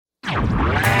Welcome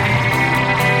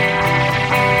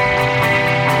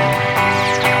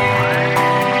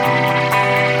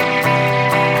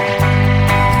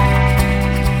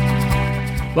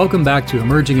back to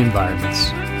Emerging Environments.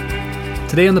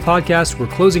 Today on the podcast, we're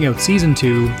closing out Season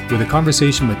 2 with a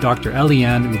conversation with Dr.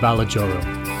 Eliane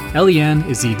Ubalijoro. Eliane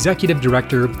is the Executive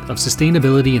Director of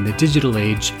Sustainability in the Digital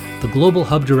Age, the Global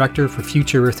Hub Director for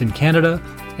Future Earth in Canada,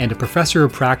 and a Professor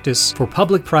of Practice for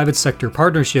Public-Private Sector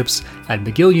Partnerships at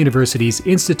McGill University's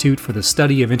Institute for the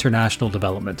Study of International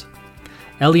Development.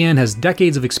 Eliane has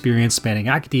decades of experience spanning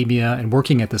academia and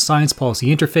working at the science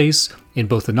policy interface in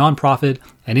both the nonprofit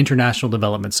and international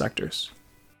development sectors.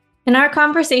 In our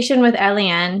conversation with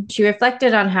Eliane, she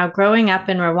reflected on how growing up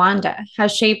in Rwanda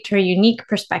has shaped her unique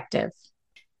perspective,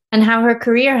 and how her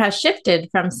career has shifted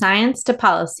from science to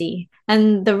policy,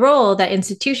 and the role that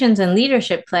institutions and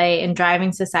leadership play in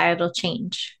driving societal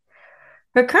change.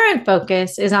 Her current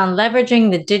focus is on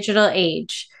leveraging the digital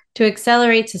age to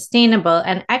accelerate sustainable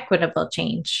and equitable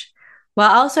change,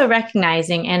 while also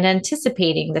recognizing and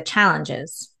anticipating the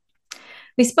challenges.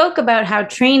 We spoke about how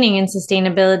training in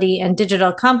sustainability and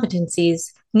digital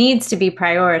competencies needs to be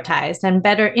prioritized and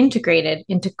better integrated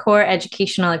into core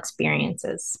educational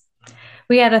experiences.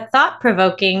 We had a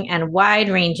thought-provoking and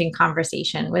wide-ranging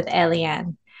conversation with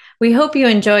Eliane. We hope you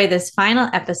enjoy this final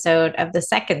episode of the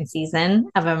second season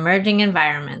of Emerging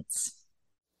Environments.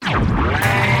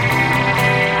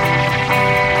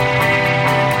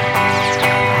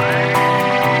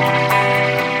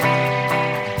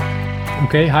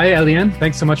 Okay, hi Eliane.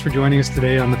 Thanks so much for joining us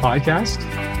today on the podcast.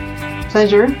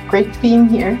 Pleasure. Great being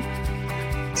here.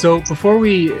 So before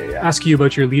we ask you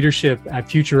about your leadership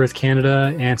at Future Earth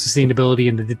Canada and sustainability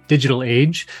in the digital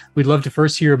age, we'd love to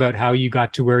first hear about how you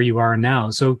got to where you are now.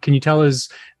 So can you tell us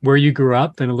where you grew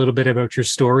up and a little bit about your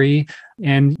story?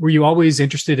 And were you always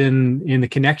interested in the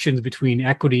connections between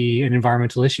equity and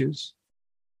environmental issues?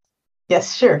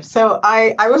 Yes, sure. So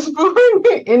I was born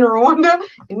in Rwanda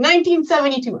in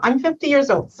 1972. I'm 50 years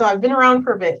old, so I've been around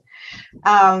for a bit.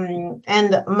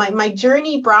 And my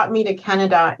journey brought me to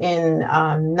Canada in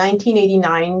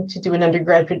 1989 to do an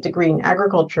undergraduate degree in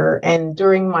agriculture. And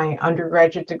during my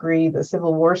undergraduate degree, the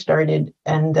Civil War started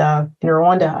in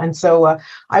Rwanda. And so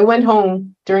I went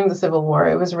home during the Civil War.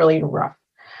 It was really rough.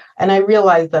 And I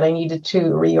realized that I needed to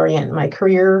reorient my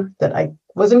career, that I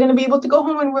wasn't going to be able to go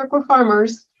home and work with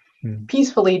farmers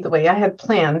peacefully the way I had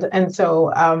planned. And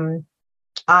so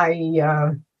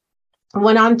I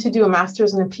went on to do a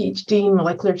master's and a PhD in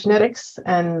molecular genetics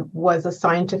and was a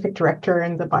scientific director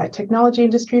in the biotechnology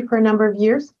industry for a number of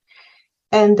years.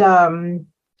 And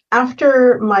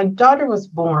after my daughter was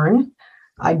born,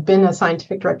 I'd been a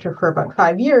scientific director for about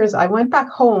 5 years. I went back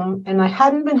home and I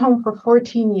hadn't been home for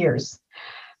 14 years.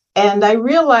 And I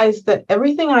realized that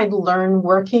everything I'd learned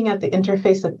working at the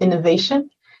interface of innovation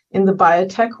in the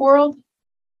biotech world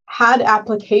had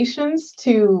applications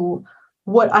to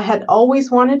what I had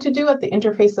always wanted to do at the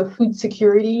interface of food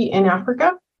security in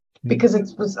Africa, because it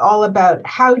was all about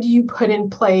how do you put in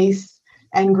place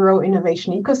and grow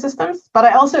innovation ecosystems. But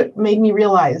I also made me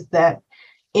realize that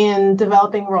in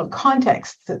developing world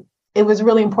contexts, it was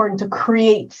really important to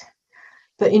create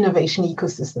the innovation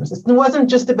ecosystems. It wasn't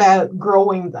just about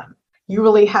growing them. You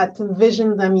really had to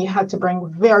vision them. You had to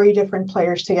bring very different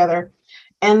players together.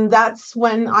 And that's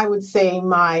when I would say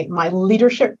my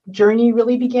leadership journey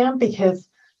really began, because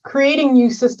creating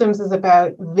new systems is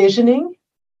about visioning,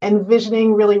 and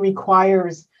visioning really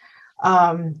requires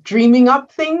dreaming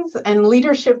up things. And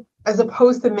leadership, as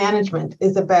opposed to management,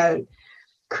 is about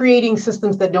creating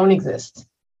systems that don't exist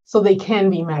so they can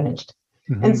be managed.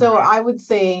 Mm-hmm. And so I would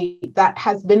say that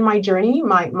has been my journey.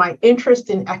 My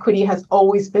interest in equity has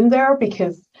always been there,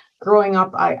 because growing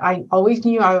up, I always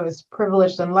knew I was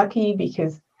privileged and lucky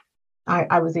because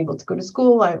I was able to go to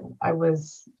school. I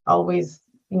was always,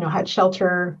 had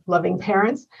shelter, loving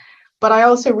parents. But I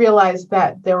also realized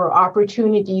that there were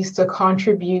opportunities to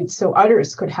contribute so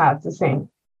others could have the same.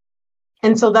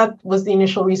 And so that was the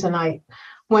initial reason I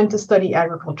went to study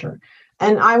agriculture.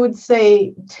 And I would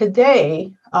say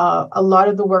today, a lot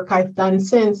of the work I've done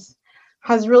since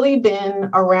has really been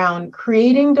around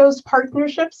creating those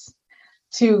partnerships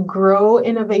to grow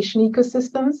innovation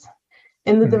ecosystems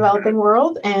in the developing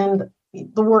world. And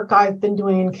the work I've been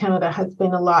doing in Canada has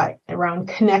been a lot around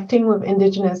connecting with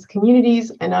Indigenous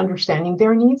communities and understanding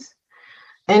their needs.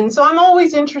 And so I'm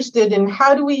always interested in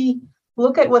how do we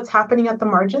look at what's happening at the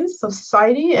margins of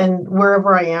society and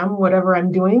wherever I am, whatever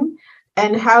I'm doing,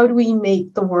 and how do we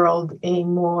make the world a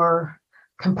more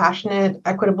compassionate,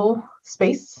 equitable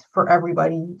space for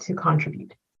everybody to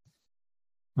contribute.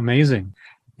 Amazing.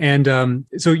 And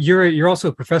so you're also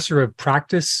a professor of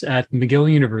practice at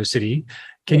McGill University.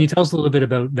 Can you tell us a little bit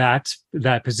about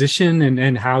that position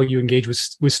and how you engage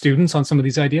with students on some of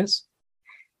these ideas?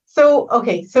 So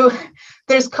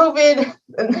there's COVID,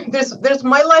 and there's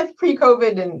my life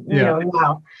pre-COVID, and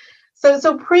now.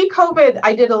 So pre-COVID,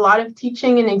 I did a lot of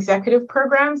teaching and executive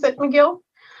programs at McGill.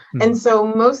 And so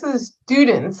most of the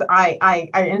students I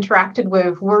interacted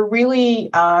with were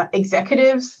really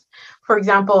executives. For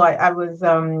example, I was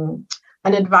an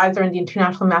advisor in the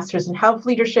International Masters in Health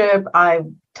Leadership. I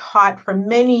taught for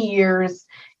many years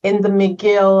in the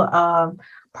McGill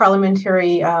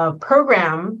parliamentary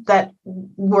program that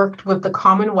worked with the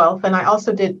Commonwealth. And I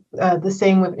also did the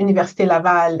same with Université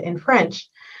Laval in French,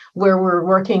 where we're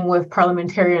working with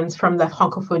parliamentarians from the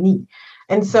Francophonie.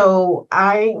 And so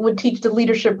I would teach the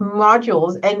leadership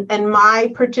modules, and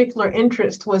my particular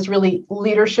interest was really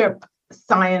leadership,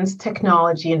 science,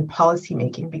 technology, and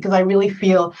policymaking, because I really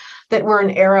feel that we're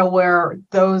in an era where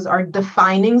those are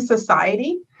defining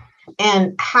society,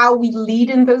 and how we lead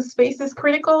in those spaces is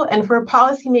critical. And for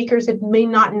policymakers, it may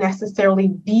not necessarily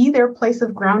be their place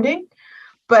of grounding,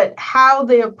 but how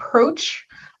they approach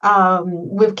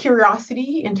with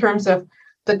curiosity in terms of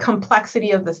the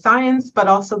complexity of the science, but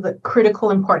also the critical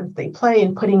importance they play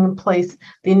in putting in place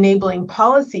the enabling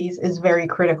policies is very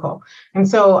critical. And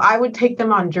so I would take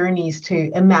them on journeys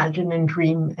to imagine and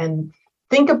dream and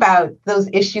think about those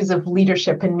issues of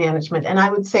leadership and management. And I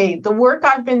would say the work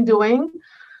I've been doing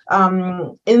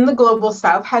in the Global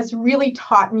South has really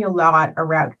taught me a lot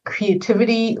around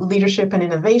creativity, leadership, and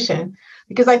innovation,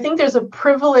 because I think there's a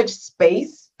privileged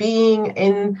space being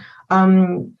in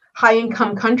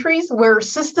high-income countries where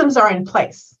systems are in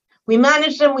place. We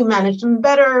manage them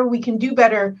better, we can do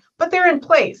better, but they're in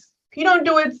place. If you don't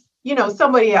do it,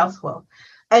 somebody else will.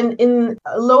 And in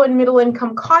low and middle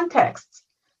income contexts,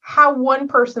 how one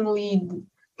person leads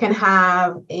can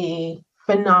have a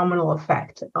phenomenal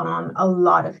effect on a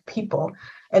lot of people.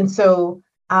 And so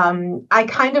I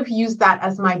kind of use that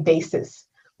as my basis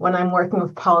when I'm working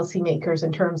with policymakers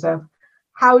in terms of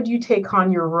how do you take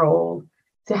on your role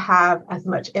to have as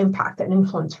much impact and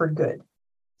influence for good.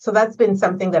 So that's been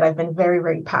something that I've been very,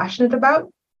 very passionate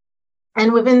about.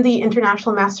 And within the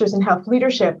International Masters in Health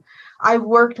Leadership, I've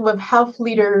worked with health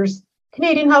leaders,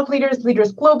 Canadian health leaders,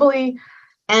 leaders globally.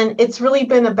 And it's really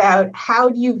been about how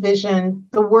do you vision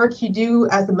the work you do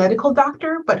as a medical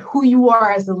doctor, but who you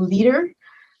are as a leader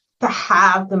to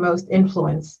have the most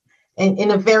influence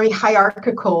in a very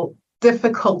hierarchical,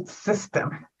 difficult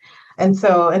system. And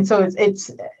so it's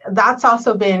that's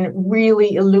also been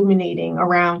really illuminating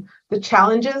around the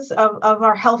challenges of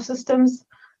our health systems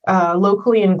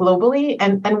locally and globally,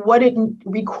 and what it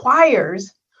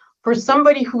requires for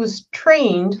somebody who is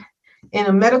trained in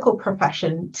a medical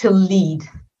profession to lead.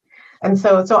 And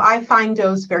so I find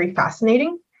those very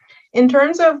fascinating. In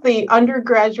terms of the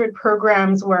undergraduate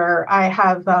programs where I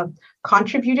have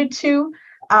contributed to,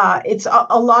 it's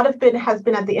a lot of it has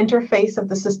been at the interface of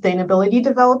the sustainability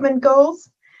development goals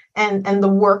and the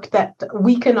work that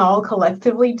we can all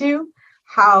collectively do,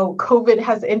 how COVID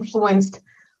has influenced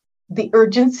the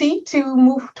urgency to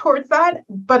move towards that,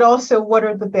 but also what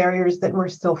are the barriers that we're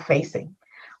still facing.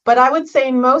 But I would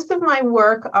say most of my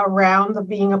work around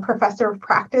being a professor of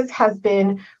practice has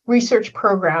been research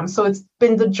programs. So it's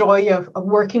been the joy of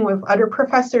working with other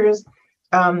professors,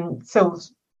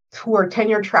 who are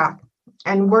tenure track,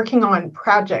 and working on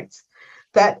projects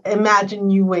that imagine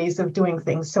new ways of doing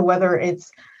things. So whether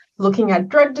it's looking at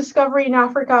drug discovery in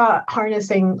Africa,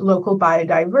 harnessing local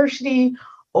biodiversity,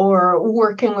 or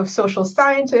working with social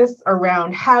scientists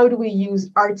around how do we use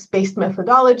arts-based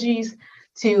methodologies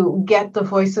to get the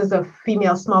voices of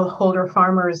female smallholder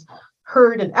farmers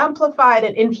heard and amplified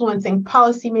and influencing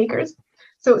policymakers.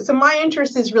 So my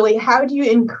interest is really how do you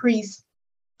increase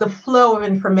the flow of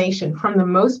information from the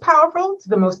most powerful to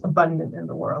the most abundant in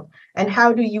the world? And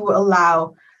how do you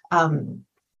allow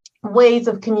ways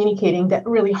of communicating that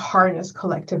really harness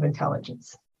collective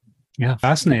intelligence? Yeah,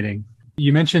 fascinating.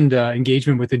 You mentioned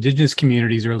engagement with Indigenous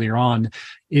communities earlier on.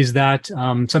 Is that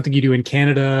something you do in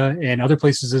Canada and other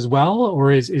places as well,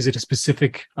 or is it a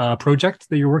specific project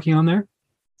that you're working on there?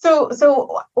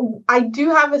 So I do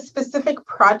have a specific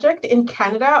project in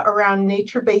Canada around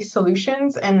nature-based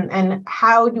solutions and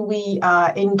how do we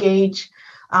engage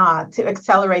to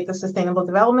accelerate the Sustainable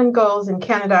Development Goals in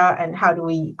Canada, and how do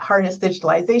we harness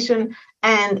digitalization.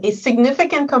 And a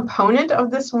significant component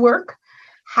of this work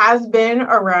has been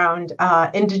around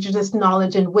Indigenous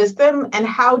knowledge and wisdom, and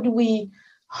how do we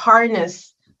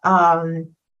harness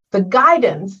the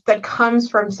guidance that comes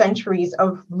from centuries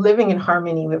of living in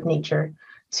harmony with nature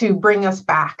to bring us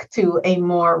back to a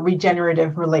more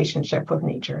regenerative relationship with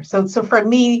nature. So for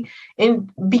me,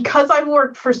 because I've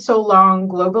worked for so long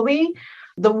globally,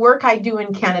 the work I do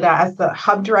in Canada as the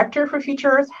hub director for Future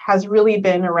Earth has really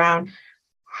been around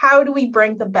how do we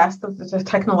bring the best of the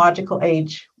technological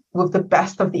age with the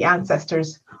best of the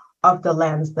ancestors of the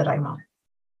lands that I'm on.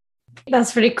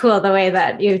 That's pretty cool, the way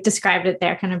that you described it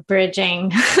there, kind of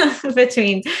bridging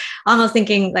between almost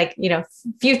thinking like,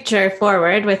 future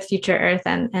forward with Future Earth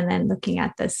and then looking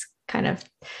at this kind of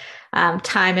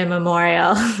time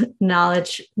immemorial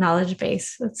knowledge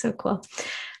base. That's so cool.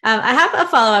 I have a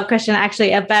follow-up question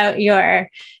actually about your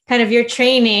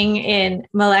training in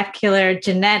molecular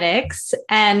genetics.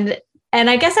 And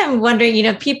I guess I'm wondering,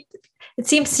 it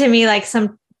seems to me like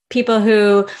some people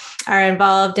who are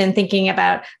involved in thinking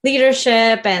about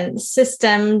leadership and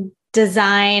system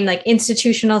design, like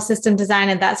institutional system design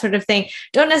and that sort of thing,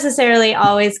 don't necessarily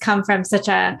always come from such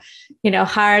a,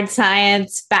 hard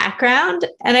science background.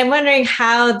 And I'm wondering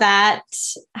how that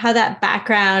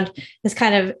background has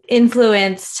kind of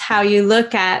influenced how you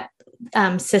look at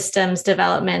systems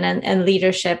development and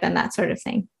leadership and that sort of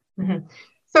thing. Mm-hmm.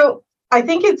 So I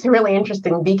think it's really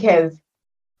interesting because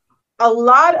a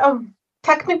lot of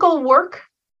technical work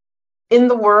in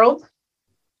the world,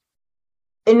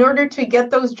 in order to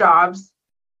get those jobs,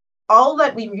 all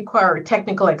that we require are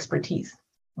technical expertise.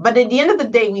 But at the end of the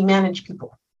day, we manage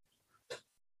people.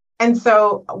 And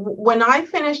so when I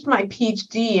finished my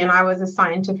PhD and I was a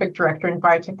scientific director in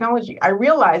biotechnology, I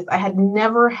realized I had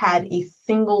never had a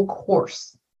single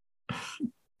course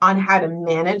on how to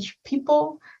manage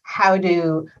people, how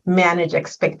to manage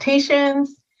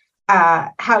expectations,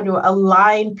 how to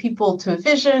align people to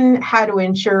vision, how to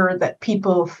ensure that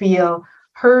people feel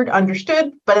heard,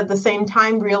 understood, but at the same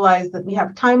time realize that we have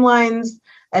timelines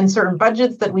and certain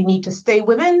budgets that we need to stay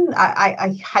within.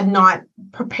 I had not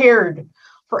prepared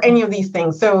for any of these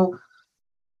things. So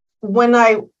when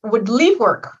I would leave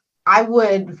work, I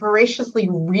would voraciously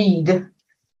read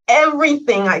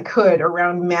everything I could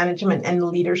around management and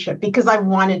leadership because I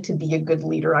wanted to be a good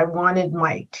leader. I wanted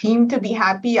my team to be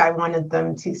happy. I wanted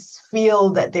them to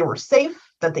feel that they were safe,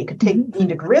 that they could take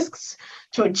needed risks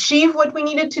to achieve what we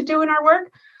needed to do in our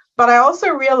work. But I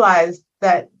also realized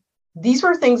that these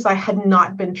were things I had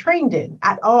not been trained in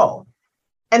at all.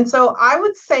 And so I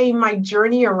would say my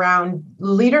journey around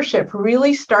leadership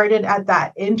really started at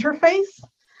that interface.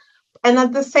 And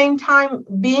at the same time,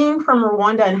 being from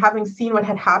Rwanda and having seen what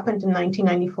had happened in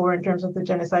 1994 in terms of the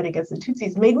genocide against the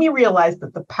Tutsis made me realize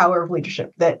that the power of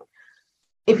leadership, that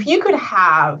if you could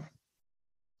have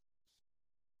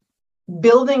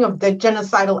building of the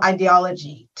genocidal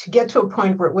ideology to get to a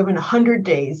point where within 100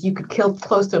 days, you could kill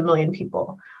close to 1 million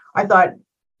people. I thought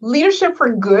leadership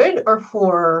for good or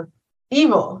for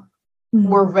evil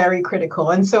were very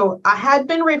critical. And so I had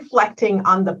been reflecting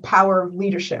on the power of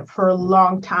leadership for a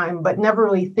long time, but never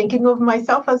really thinking of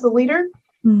myself as a leader.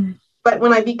 But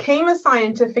when I became a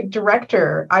scientific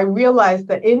director, I realized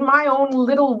that in my own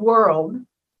little world,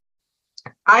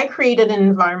 I created an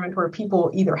environment where people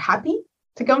were either happy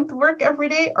to come to work every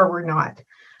day or were not.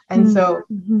 And so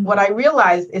what I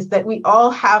realized is that we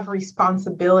all have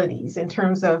responsibilities in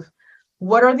terms of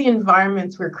what are the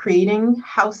environments we're creating?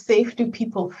 How safe do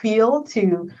people feel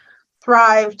to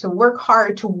thrive, to work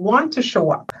hard, to want to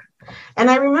show up? And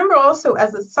I remember also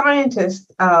as a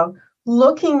scientist,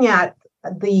 looking at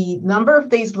the number of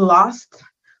days lost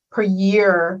per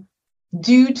year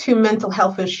due to mental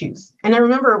health issues. And I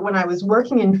remember when I was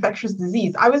working in infectious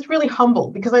disease, I was really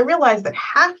humbled because I realized that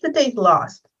half the days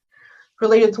lost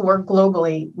related to work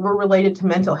globally were related to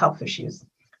mental health issues.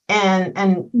 And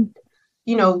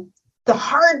the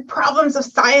hard problems of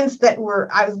science that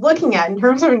I was looking at in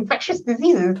terms of infectious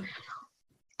diseases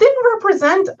didn't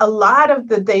represent a lot of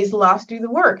the days lost due to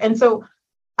work. And so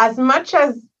as much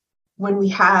as when we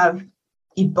have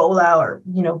Ebola or,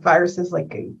 viruses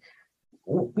like,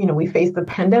 we face the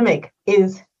pandemic,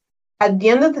 is at the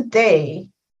end of the day,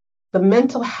 the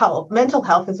mental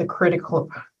health is a critical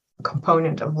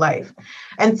component of life.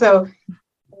 And so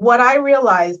what I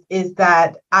realized is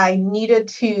that I needed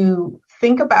to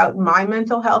think about my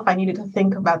mental health. I needed to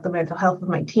think about the mental health of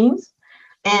my teams.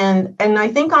 And I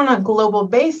think on a global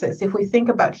basis, if we think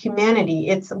about humanity,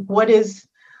 it's what is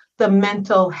the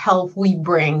mental health we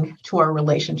bring to our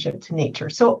relationship to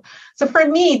nature. So for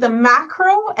me, the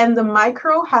macro and the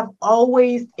micro have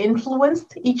always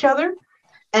influenced each other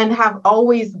and have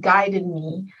always guided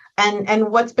me. And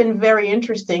what's been very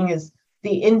interesting is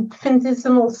the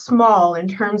infinitesimal small in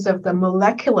terms of the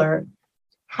molecular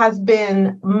has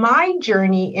been my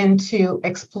journey into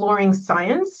exploring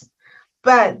science.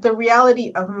 But the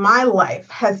reality of my life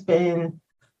has been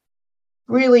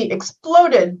really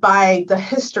exploded by the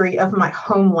history of my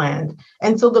homeland.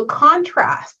 And so the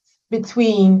contrast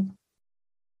between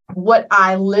what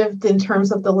I lived in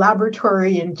terms of the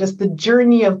laboratory and just the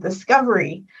journey of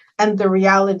discovery and the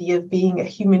reality of being a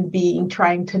human being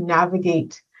trying to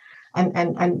navigate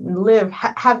and live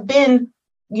have been,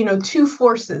 two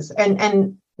forces.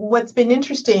 And what's been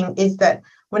interesting is that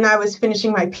when I was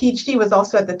finishing my PhD was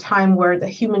also at the time where the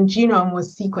human genome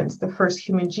was sequenced, the first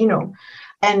human genome.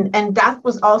 And that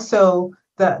was also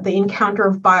the encounter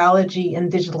of biology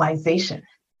and digitalization.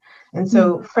 And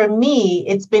so for me,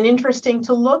 it's been interesting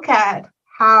to look at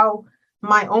how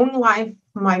my own life,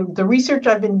 the research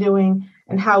I've been doing,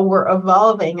 and how we're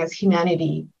evolving as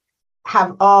humanity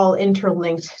have all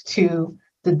interlinked to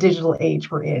the digital age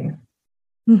we're in.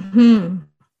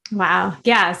 Mm-hmm. Wow.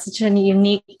 Yeah, such a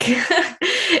unique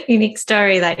unique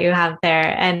story that you have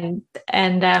there. And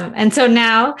so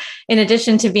now, in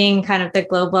addition to being kind of the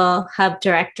global hub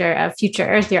director of Future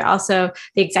Earth, you're also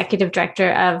the executive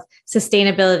director of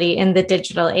sustainability in the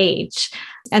digital age.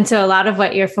 And so a lot of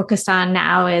what you're focused on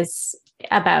now is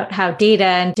about how data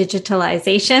and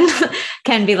digitalization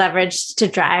can be leveraged to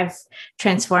drive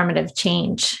transformative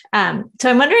change. So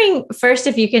I'm wondering first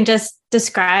if you can just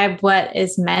describe what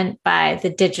is meant by the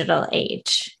digital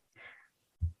age.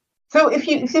 So if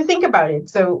you think about it,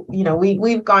 so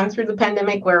we've gone through the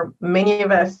pandemic where many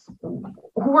of us who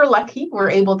were lucky were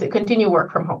able to continue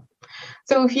work from home.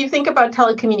 So if you think about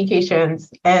telecommunications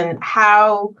and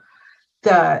how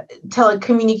the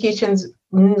telecommunications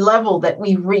level that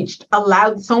we've reached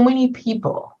allowed so many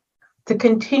people to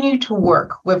continue to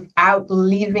work without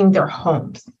leaving their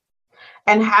homes,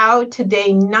 and how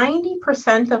today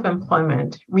 90% of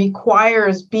employment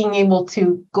requires being able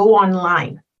to go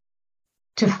online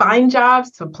to find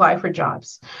jobs, to apply for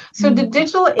jobs. So the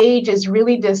digital age is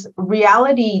really this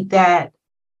reality that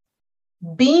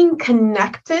being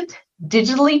connected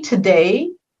digitally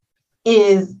today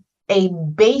is a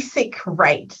basic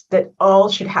right that all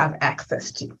should have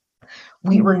access to.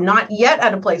 We were not yet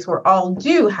at a place where all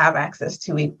do have access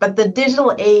to it, but the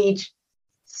digital age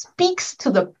speaks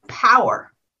to the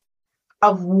power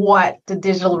of what the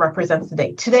digital represents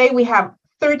today. Today, we have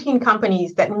 13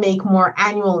 companies that make more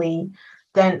annually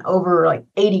than over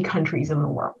 80 countries in the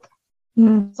world.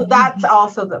 Mm-hmm. So that's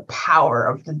also the power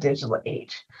of the digital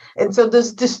age. And so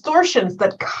there's distortions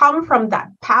that come from that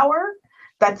power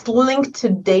that's linked to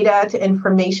data, to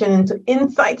information, and to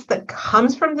insights that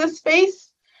comes from this space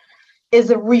is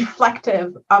a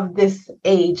reflective of this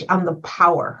age and the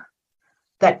power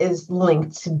that is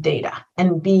linked to data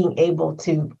and being able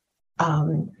to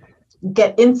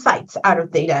get insights out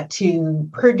of data to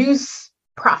produce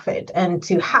profit and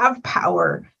to have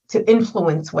power to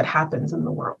influence what happens in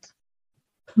the world.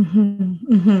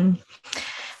 Mm-hmm, mm-hmm.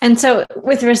 And so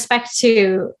with respect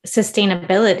to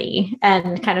sustainability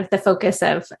and kind of the focus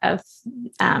of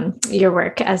your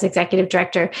work as executive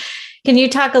director, can you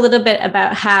talk a little bit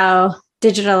about how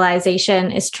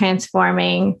digitalization is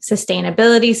transforming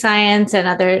sustainability science and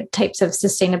other types of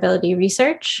sustainability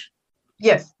research?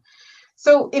 Yes.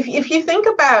 So if you think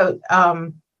about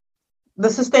the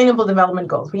Sustainable Development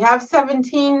Goals, we have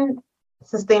 17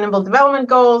 Sustainable Development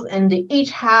Goals, and they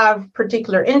each have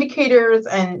particular indicators.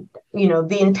 And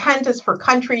the intent is for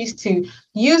countries to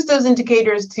use those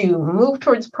indicators to move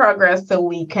towards progress so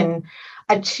we can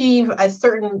achieve a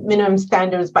certain minimum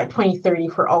standards by 2030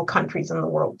 for all countries in the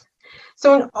world.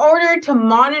 So in order to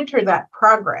monitor that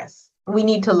progress, we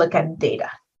need to look at data.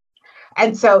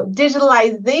 And so what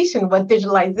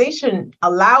digitalization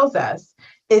allows us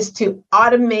is to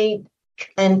automate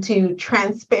and to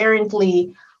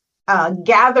transparently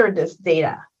gather this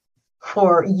data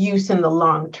for use in the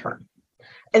long term.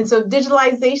 And so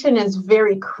digitalization is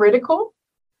very critical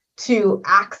to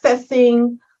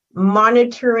accessing,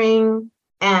 monitoring,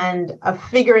 and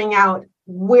figuring out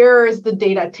where is the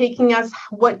data taking us,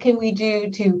 what can we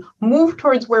do to move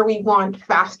towards where we want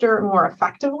faster and more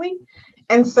effectively.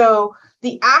 And so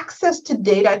the access to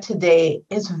data today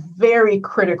is very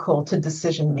critical to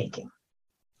decision making.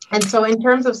 And so in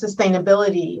terms of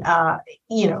sustainability,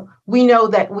 we know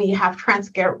that we have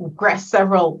transgressed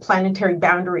several planetary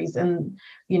boundaries, and,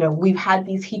 we've had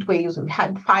these heat waves, we've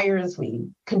had fires, we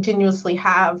continuously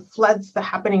have floods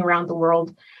happening around the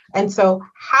world. And so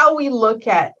how we look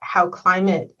at how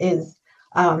climate is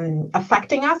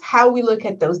affecting us, how we look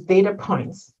at those data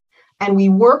points, and we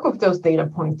work with those data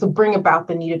points to bring about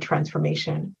the needed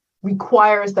transformation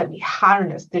requires that we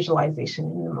harness digitalization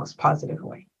in the most positive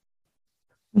way.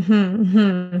 Mm-hmm,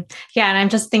 mm-hmm. Yeah. And I'm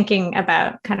just thinking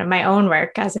about kind of my own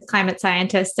work as a climate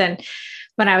scientist. And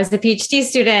when I was a PhD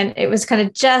student, it was kind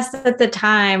of just at the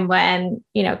time when,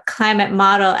 climate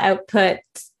model output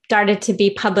started to be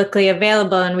publicly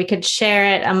available and we could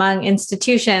share it among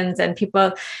institutions, and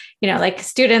people, like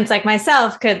students like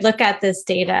myself could look at this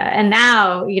data. And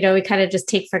now, we kind of just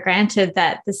take for granted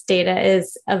that this data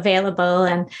is available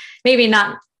and maybe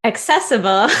not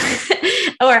accessible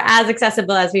or as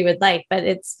accessible as we would like, but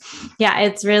it's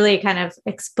really kind of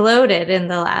exploded in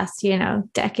the last,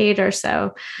 decade or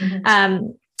so.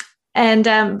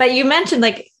 Mm-hmm. But you mentioned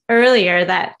like earlier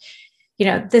that,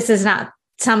 this is not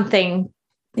something,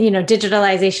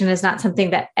 digitalization is not something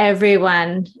that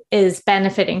everyone is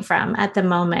benefiting from at the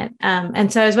moment.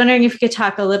 And so I was wondering if you could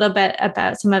talk a little bit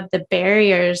about some of the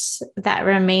barriers that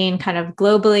remain kind of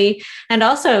globally and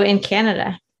also in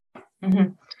Canada.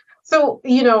 Mm-hmm. So,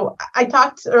 I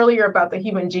talked earlier about the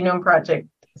Human Genome Project.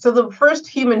 So the first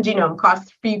human genome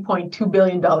cost $3.2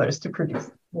 billion to produce.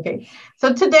 Okay.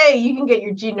 So today you can get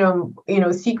your genome,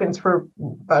 sequence for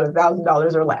about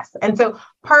 $1,000 or less. And so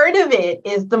part of it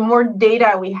is the more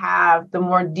data we have, the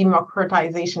more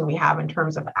democratization we have in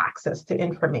terms of access to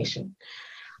information.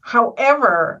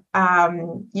 However,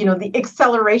 the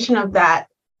acceleration of that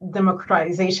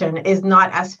democratization is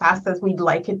not as fast as we'd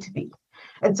like it to be.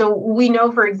 And so we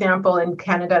know, for example, in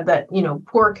Canada that,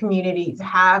 poor communities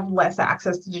have less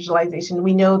access to digitalization.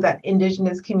 We know that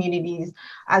Indigenous communities,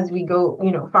 as we go,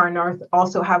 far north,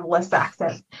 also have less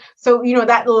access. So,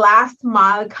 that last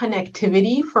mile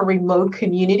connectivity for remote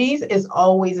communities is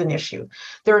always an issue.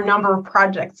 There are a number of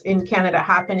projects in Canada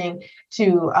happening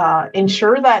to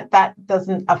ensure that that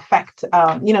doesn't affect,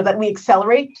 that we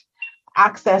accelerate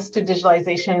access to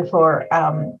digitalization for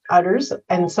others.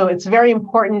 And so it's very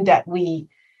important that we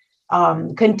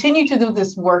continue to do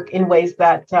this work in ways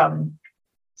that,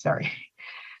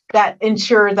 that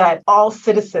ensure that all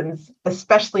citizens,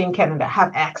 especially in Canada,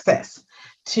 have access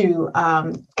to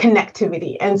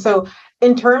connectivity. And so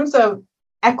in terms of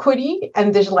equity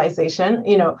and digitalization,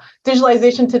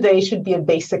 digitalization today should be a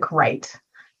basic right.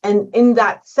 And in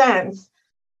that sense,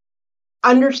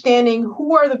 understanding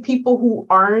who are the people who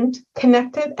aren't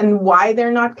connected and why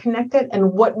they're not connected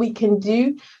and what we can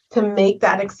do to make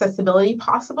that accessibility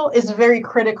possible is very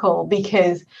critical,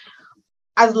 because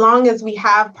as long as we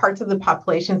have parts of the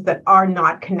populations that are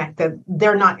not connected,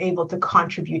 they're not able to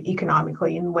contribute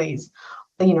economically in ways,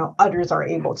 others are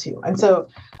able to. And so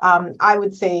I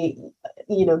would say,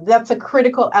 that's a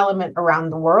critical element around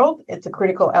the world. It's a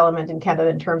critical element in Canada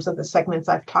in terms of the segments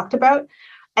I've talked about.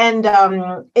 And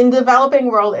in the developing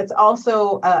world, it's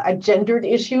also a gendered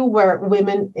issue where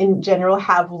women in general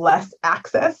have less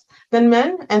access than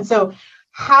men. And so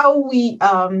how we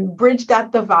bridge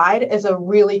that divide is a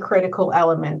really critical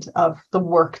element of the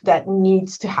work that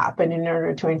needs to happen in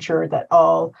order to ensure that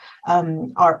all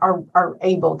are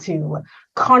able to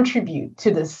contribute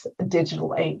to this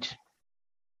digital age.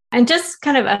 And just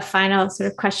kind of a final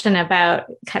sort of question about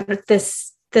kind of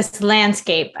this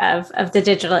landscape of the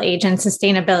digital age and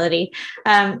sustainability.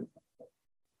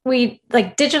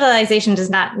 Digitalization does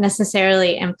not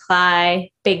necessarily imply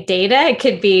big data. It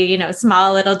could be,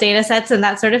 small little data sets and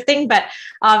that sort of thing. But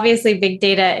obviously, big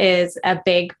data is a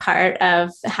big part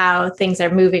of how things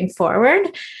are moving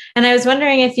forward. And I was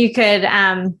wondering if you could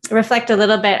reflect a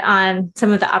little bit on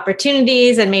some of the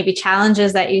opportunities and maybe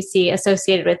challenges that you see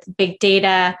associated with big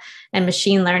data and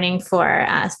machine learning for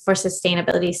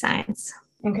sustainability science.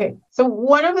 Okay, so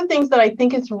one of the things that I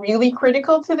think is really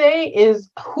critical today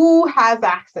is who has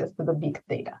access to the big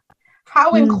data.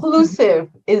 How inclusive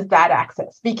is that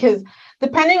access? Because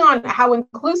depending on how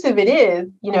inclusive it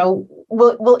is,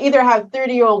 we'll either have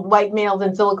 30-year-old white males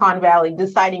in Silicon Valley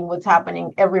deciding what's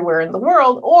happening everywhere in the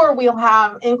world, or we'll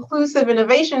have inclusive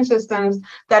innovation systems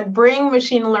that bring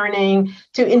machine learning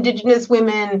to Indigenous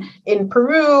women in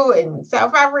Peru, in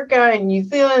South Africa, in New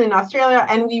Zealand, in Australia,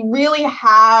 and we really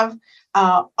have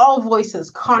all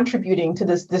voices contributing to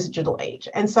this digital age.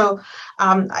 And so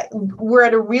we're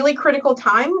at a really critical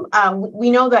time.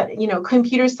 We know that,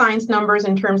 computer science numbers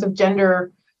in terms of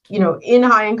gender, in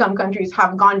high income countries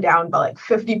have gone down by like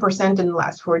 50% in the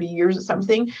last 40 years or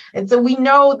something. And so we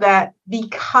know that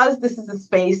because this is a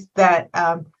space that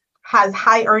has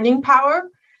high earning power,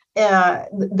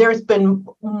 there's been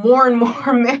more and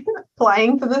more men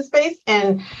applying to this space,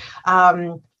 and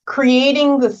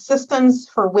creating the systems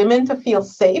for women to feel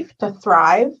safe, to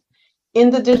thrive in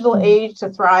the digital age, to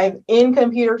thrive in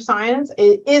computer science,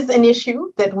 it is an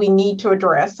issue that we need to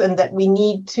address, and that we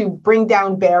need to bring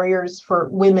down barriers for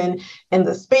women in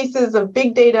the spaces of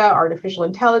big data, artificial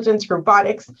intelligence,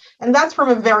 robotics, and that's from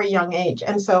a very young age.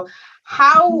 And so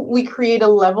how we create a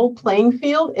level playing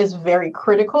field is very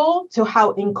critical to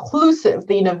how inclusive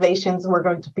the innovations we're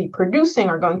going to be producing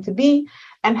are going to be,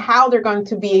 and how they're going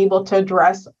to be able to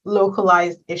address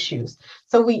localized issues.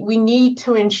 So we need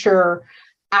to ensure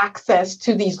access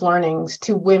to these learnings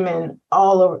to women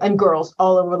all over and girls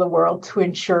all over the world, to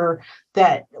ensure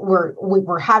that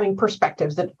we're having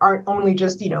perspectives that aren't only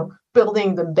just,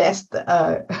 building the best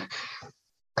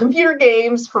computer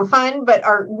games for fun, but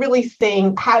are really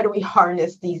saying, how do we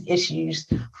harness these issues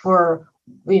for,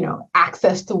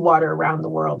 access to water around the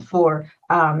world, for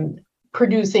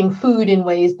producing food in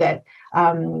ways that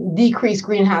decrease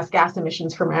greenhouse gas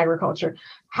emissions from agriculture?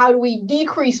 How do we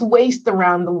decrease waste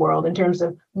around the world in terms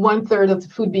of 1/3 of the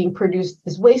food being produced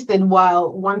is wasted,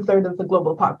 while 1/3 of the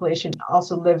global population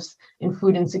also lives in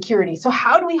food insecurity? So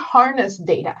how do we harness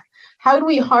data? How do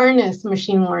we harness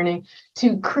machine learning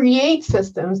to create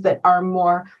systems that are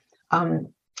more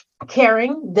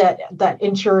caring, that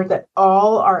ensure that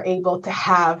all are able to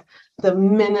have the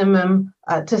minimum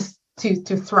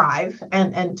to thrive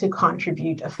and to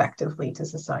contribute effectively to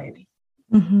society?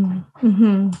 Mm-hmm.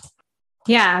 Mm-hmm.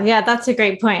 Yeah, that's a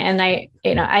great point. And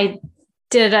I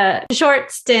did a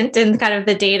short stint in kind of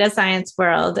the data science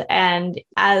world. And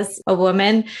as a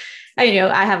woman, I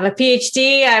have a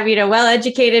PhD, I'm, well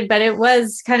educated, but it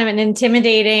was kind of an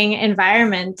intimidating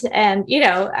environment. And,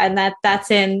 and that's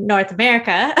in North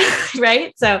America,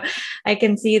 right? So I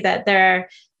can see that there are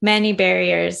many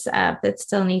barriers that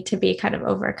still need to be kind of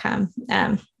overcome,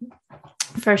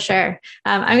 for sure.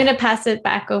 I'm going to pass it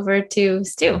back over to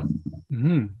Stu.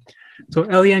 Mm-hmm. So,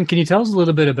 Eliane, can you tell us a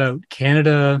little bit about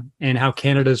Canada and how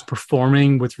Canada is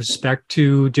performing with respect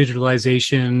to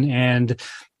digitalization and,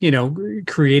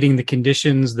 creating the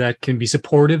conditions that can be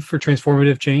supportive for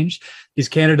transformative change? Is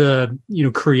Canada,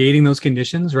 creating those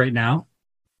conditions right now?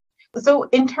 So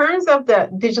in terms of the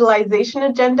digitalization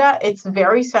agenda, it's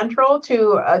very central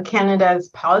to Canada's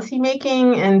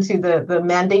policymaking and to the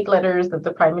mandate letters that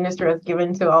the Prime Minister has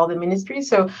given to all the ministries.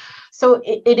 So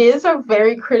it is a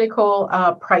very critical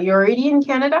priority in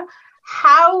Canada.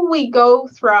 How we go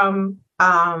from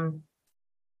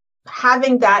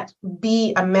having that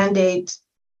be a mandate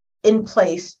in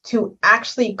place to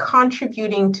actually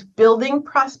contributing to building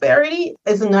prosperity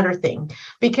is another thing,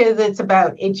 because it's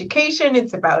about education,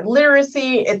 it's about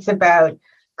literacy, it's about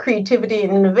creativity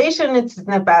and innovation, it's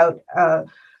about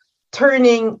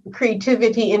turning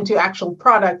creativity into actual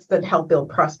products that help build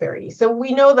prosperity. So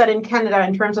we know that in Canada,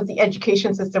 in terms of the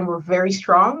education system, we're very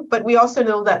strong, but we also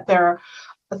know that there are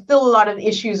still a lot of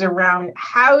issues around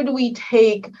how do we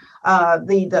take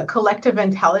the collective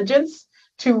intelligence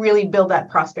to really build that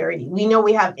prosperity. We know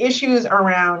we have issues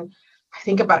around, I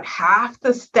think about half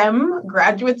the STEM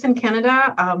graduates in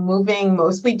Canada moving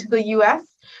mostly to the US.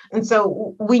 And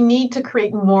so we need to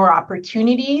create more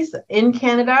opportunities in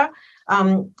Canada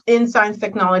in science,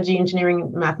 technology,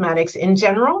 engineering, mathematics in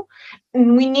general.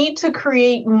 And we need to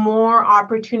create more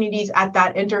opportunities at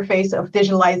that interface of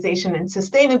digitalization and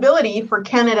sustainability for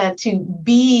Canada to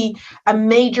be a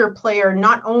major player,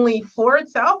 not only for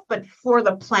itself, but for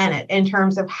the planet, in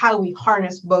terms of how we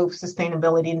harness both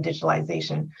sustainability and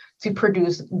digitalization to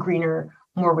produce greener,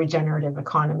 more regenerative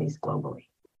economies globally.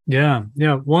 Yeah.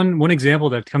 One example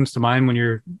that comes to mind when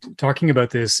you're talking about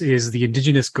this is the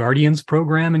Indigenous Guardians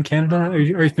program in Canada. Are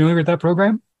you familiar with that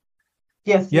program?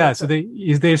 Yes. Yeah. Yes. So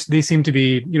they seem to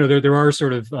be, there are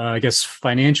sort of,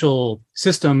 financial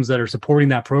systems that are supporting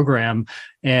that program,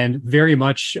 and very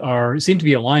much seem to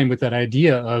be aligned with that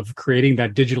idea of creating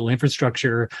that digital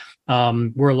infrastructure,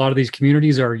 where a lot of these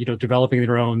communities are, developing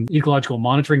their own ecological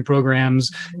monitoring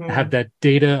programs, have that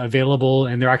data available,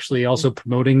 and they're actually also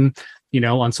promoting,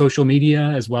 on social media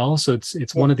as well. So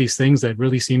it's one of these things that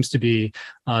really seems to be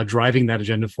driving that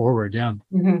agenda forward. Yeah.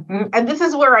 Mm-hmm. And this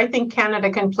is where I think Canada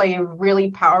can play a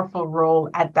really powerful role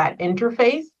at that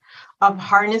interface of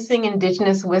harnessing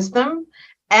Indigenous wisdom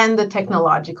and the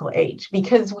technological age,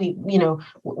 because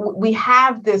we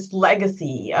have this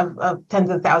legacy of tens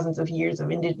of thousands of years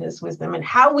of Indigenous wisdom, and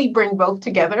how we bring both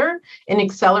together in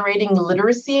accelerating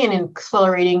literacy and in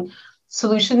accelerating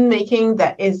solution making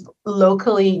that is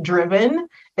locally driven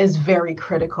is very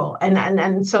critical.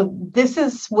 And so this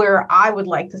is where I would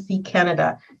like to see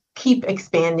Canada keep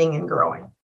expanding and growing.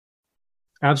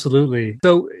 Absolutely.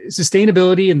 So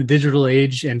sustainability in the digital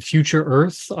age and future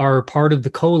Earth are part of the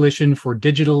Coalition for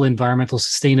Digital Environmental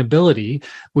Sustainability,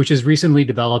 which has recently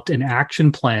developed an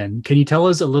action plan. Can you tell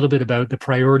us a little bit about the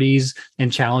priorities and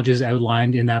challenges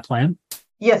outlined in that plan?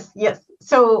 Yes.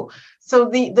 So So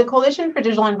the Coalition for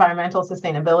Digital Environmental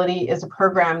Sustainability is a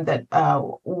program that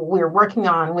we're working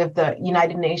on with the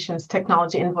United Nations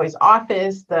Technology Envoy's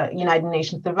Office, the United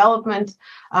Nations Development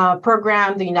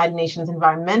Program, the United Nations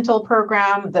Environmental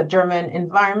Program, the German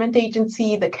Environment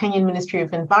Agency, the Kenyan Ministry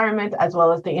of Environment, as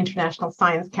well as the International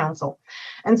Science Council.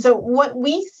 And so what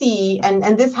we see, and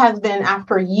this has been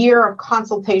after a year of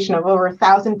consultation of over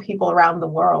 1,000 people around the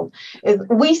world, is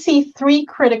we see three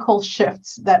critical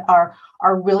shifts that are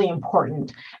really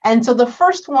important. And so the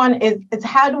first one is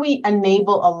how do we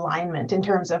enable alignment in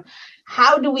terms of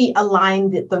how do we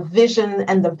align the vision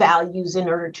and the values in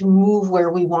order to move where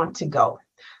we want to go?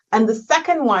 And the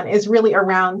second one is really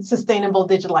around sustainable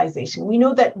digitalization. We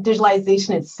know that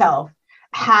digitalization itself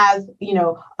has,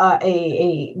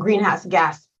 a greenhouse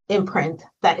gas imprint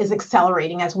that is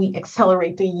accelerating as we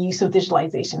accelerate the use of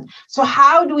digitalization. So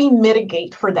how do we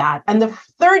mitigate for that? And the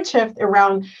third shift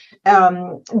around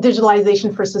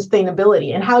digitalization for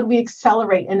sustainability, and how do we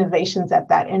accelerate innovations at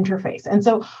that interface? And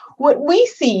so what we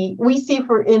see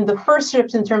for in the first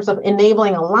shift in terms of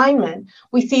enabling alignment,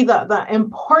 we see the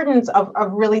importance of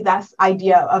really that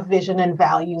idea of vision and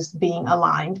values being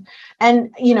aligned.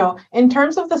 And, in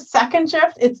terms of the second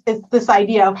shift, it's this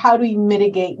idea of how do we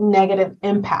mitigate negative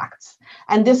impacts?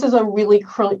 And this is a really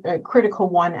critical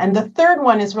one. And the third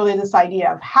one is really this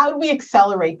idea of how do we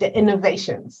accelerate the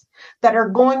innovations that are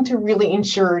going to really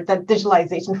ensure that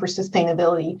digitalization for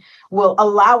sustainability will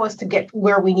allow us to get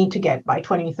where we need to get by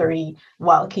 2030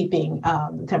 while keeping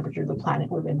the temperature of the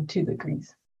planet within 2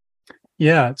 degrees.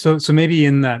 Yeah. So maybe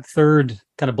in that third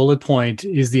kind of bullet point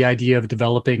is the idea of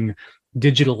developing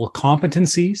digital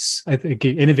competencies, I think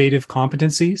innovative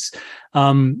competencies.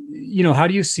 How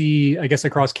do you see, I guess,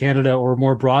 across Canada or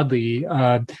more broadly,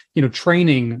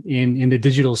 training in the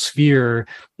digital sphere?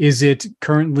 Is it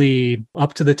currently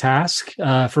up to the task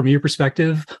from your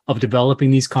perspective of developing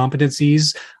these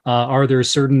competencies? Are there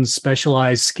certain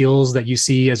specialized skills that you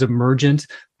see as emergent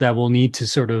that will need to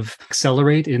sort of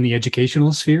accelerate in the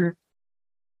educational sphere?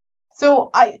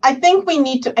 So I think we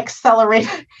need to accelerate.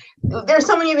 There's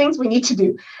so many things we need to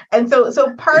do. And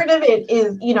so part of it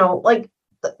is,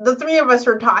 the three of us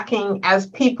are talking as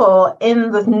people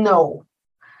in the know.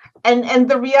 And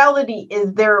the reality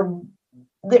is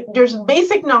there's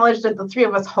basic knowledge that the three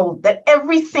of us hold that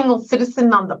every single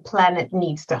citizen on the planet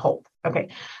needs to hold. Okay.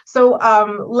 So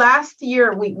last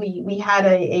year we had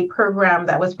a program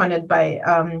that was funded by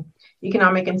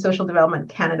Economic and Social Development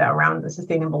Canada around the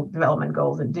Sustainable Development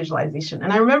Goals and digitalization.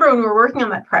 And I remember when we were working on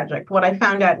that project, what I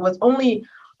found out was only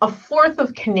a fourth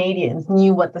of Canadians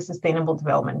knew what the Sustainable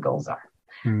Development Goals are.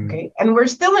 Okay, and we're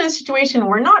still in a situation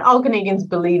where not all Canadians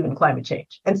believe in climate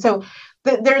change, and so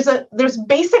there's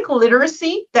basic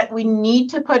literacy that we need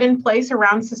to put in place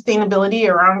around sustainability,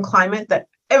 around climate, that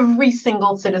every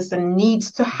single citizen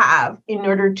needs to have in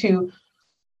order to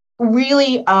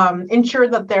really ensure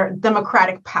that their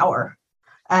democratic power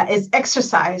is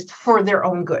exercised for their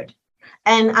own good.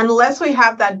 And unless we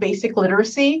have that basic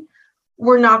literacy,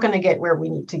 we're not going to get where we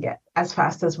need to get as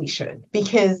fast as we should.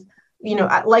 Because,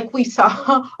 like we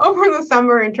saw over the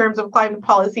summer in terms of climate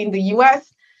policy in the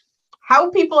US, how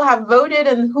people have voted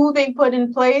and who they put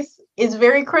in place is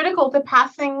very critical to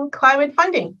passing climate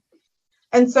funding.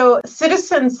 And so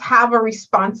citizens have a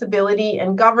responsibility,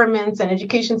 and governments and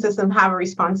education systems have a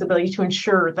responsibility to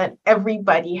ensure that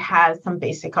everybody has some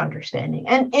basic understanding.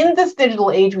 And in this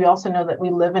digital age, we also know that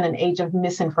we live in an age of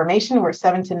misinformation, where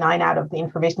 7 to 9 out of the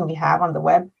information we have on the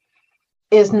web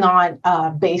is not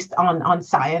based on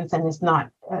science and is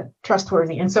not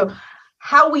trustworthy. And so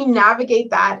how we navigate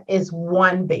that is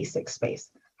one basic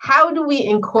space. How do we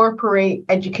incorporate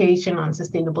education on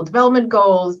sustainable development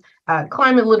goals,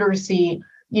 climate literacy,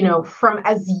 from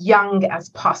as young as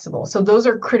possible? So those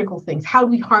are critical things. How do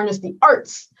we harness the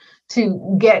arts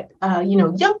to get,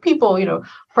 young people,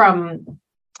 from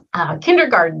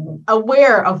kindergarten,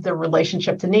 aware of the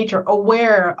relationship to nature,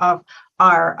 aware of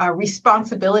our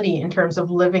responsibility in terms of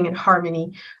living in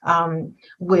harmony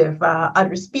with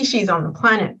other species on the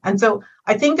planet. And so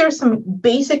I think there's some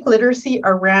basic literacy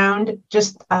around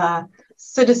just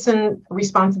citizen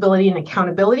responsibility and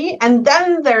accountability. And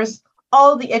then there's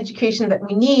all the education that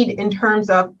we need in terms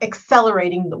of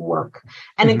accelerating the work.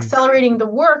 And accelerating the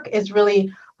work is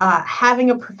really having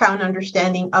a profound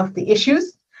understanding of the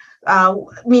issues.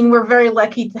 We're very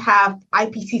lucky to have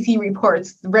IPCC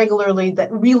reports regularly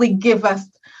that really give us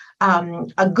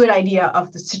a good idea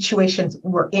of the situations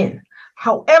we're in.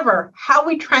 However, how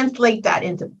we translate that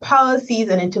into policies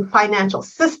and into financial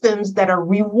systems that are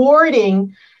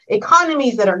rewarding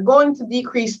economies that are going to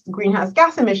decrease greenhouse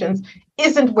gas emissions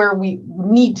isn't where we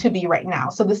need to be right now.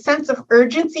 So the sense of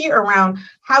urgency around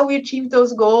how we achieve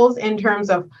those goals in terms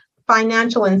of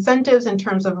financial incentives, in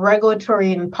terms of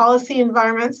regulatory and policy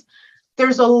environments,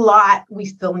 there's a lot we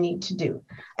still need to do.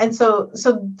 And so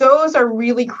those are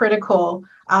really critical,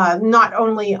 not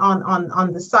only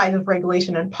on the side of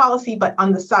regulation and policy, but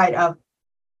on the side of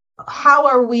how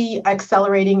are we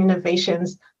accelerating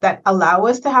innovations that allow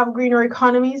us to have greener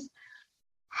economies?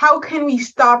 How can we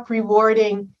stop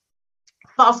rewarding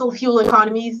fossil fuel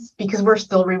economies, because we're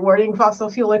still rewarding fossil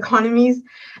fuel economies?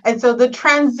 And so the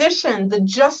transition, the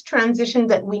just transition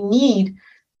that we need,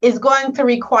 is going to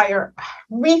require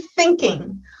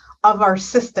rethinking of our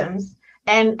systems,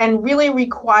 and really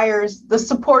requires the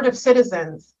support of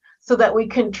citizens so that we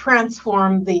can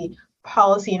transform the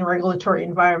policy and regulatory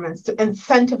environments to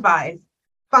incentivize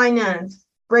finance,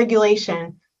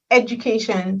 regulation,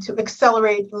 education, to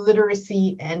accelerate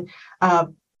literacy and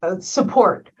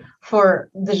support for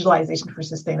digitalization for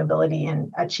sustainability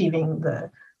and achieving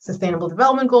the Sustainable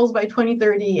Development Goals by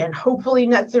 2030 and hopefully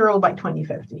net zero by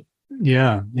 2050.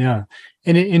 Yeah.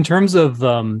 And in terms of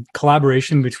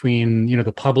collaboration between,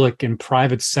 the public and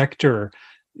private sector,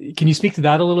 can you speak to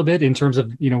that a little bit in terms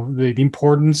of, the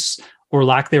importance or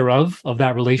lack thereof of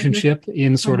that relationship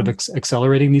in sort of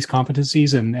accelerating these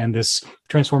competencies and this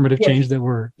transformative change that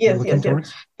we're looking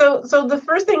towards? So the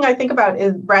first thing I think about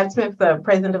is Brad Smith, the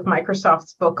president of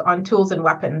Microsoft's book on tools and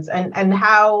weapons, and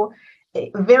how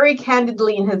very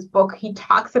candidly in his book, he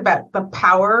talks about the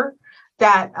power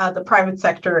that the private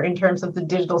sector in terms of the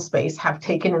digital space have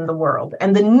taken in the world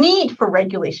and the need for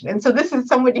regulation. And so this is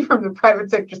somebody from the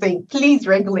private sector saying, please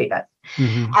regulate us.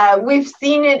 We've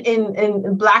seen it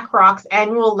in BlackRock's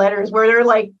annual letters where they're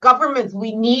like, governments,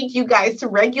 we need you guys to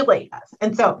regulate us.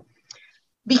 And so,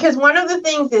 because one of the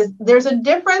things is there's a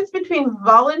difference between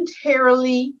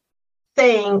voluntarily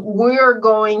saying we're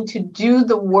going to do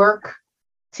the work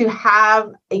to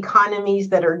have economies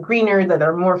that are greener, that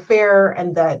are more fair,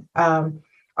 and that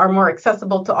are more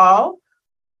accessible to all.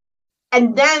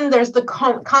 And then there's the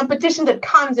competition that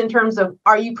comes in terms of,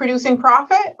 are you producing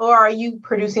profit or are you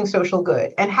producing social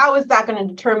good? And how is that going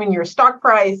to determine your stock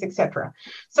price, et cetera?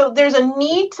 So there's a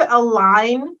need to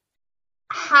align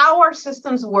how our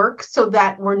systems work so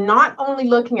that we're not only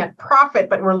looking at profit,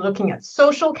 but we're looking at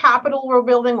social capital we're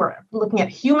building, we're looking at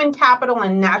human capital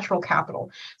and natural capital.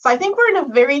 So I think we're in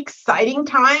a very exciting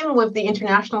time with the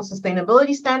International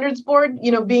Sustainability Standards Board,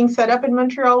 being set up in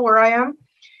Montreal, where I am.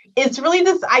 It's really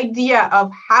this idea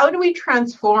of how do we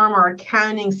transform our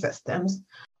accounting systems,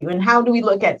 and how do we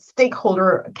look at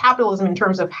stakeholder capitalism in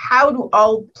terms of how do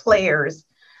all players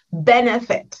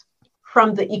benefit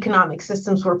from the economic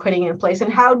systems we're putting in place,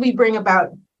 and how do we bring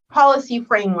about policy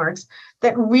frameworks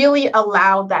that really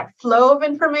allow that flow of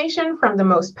information from the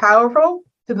most powerful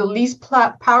to the least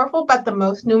powerful, but the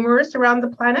most numerous around the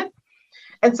planet.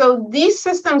 And so these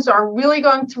systems are really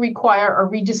going to require a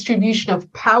redistribution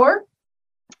of power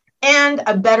and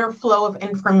a better flow of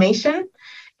information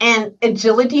and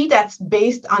agility that's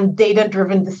based on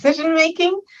data-driven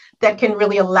decision-making that can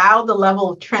really allow the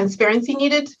level of transparency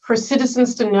needed for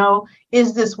citizens to know,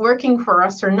 is this working for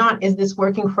us or not? Is this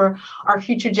working for our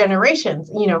future generations?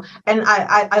 And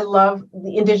I love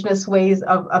the Indigenous ways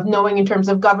of knowing in terms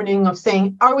of governing, of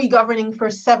saying, are we governing for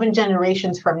 7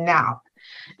 generations from now?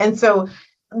 And so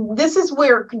this is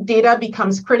where data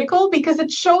becomes critical, because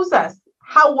it shows us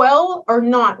how well or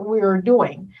not we're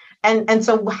doing. And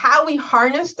so how we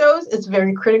harness those is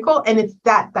very critical. And it's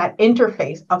that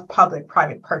interface of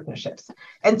public-private partnerships.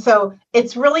 And so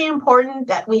it's really important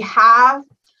that we have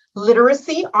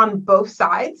literacy on both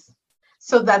sides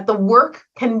so that the work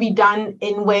can be done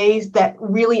in ways that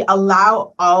really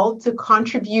allow all to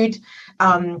contribute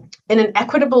in an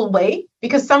equitable way.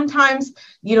 Because sometimes,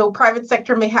 private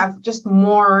sector may have just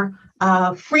more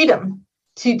freedom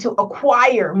to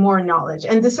acquire more knowledge.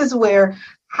 And this is where,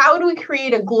 how do we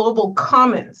create a global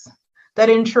commons that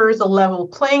ensures a level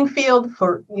playing field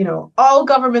for, all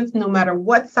governments, no matter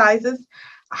what sizes,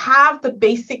 have the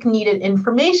basic needed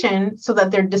information so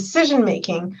that their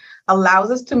decision-making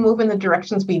allows us to move in the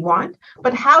directions we want.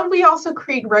 But how do we also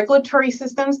create regulatory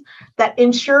systems that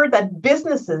ensure that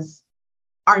businesses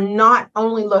are not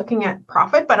only looking at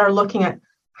profit, but are looking at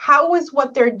how is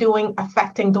what they're doing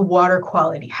affecting the water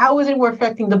quality? How is it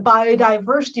affecting the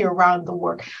biodiversity around the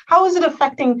work? How is it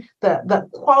affecting the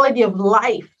quality of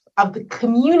life of the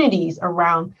communities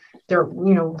around their,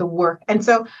 the work? And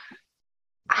so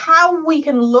how we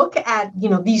can look at,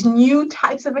 these new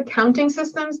types of accounting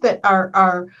systems that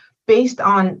are based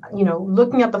on,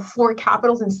 looking at the 4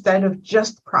 capitals instead of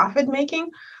just profit making,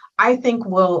 I think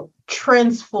will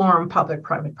transform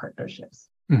public-private partnerships.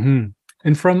 Mm-hmm.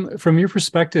 And from your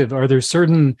perspective, are there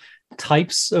certain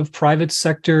types of private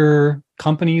sector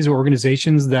companies or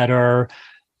organizations that are,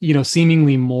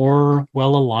 seemingly more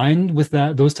well aligned with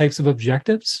those types of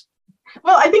objectives?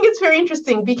 Well, I think it's very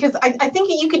interesting because I think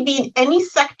you could be in any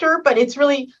sector, but it's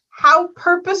really how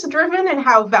purpose driven and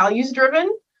how values driven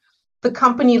the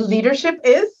company leadership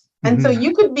is. And so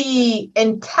you could be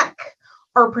in tech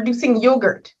or producing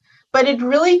yogurt, but it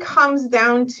really comes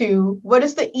down to what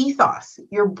is the ethos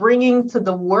you're bringing to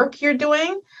the work you're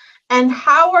doing, and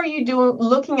how are you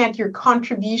looking at your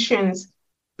contributions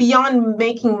beyond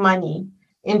making money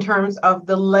in terms of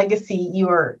the legacy you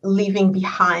are leaving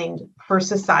behind for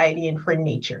society and for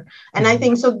nature. And I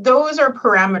think so those are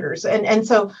parameters. And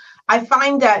so I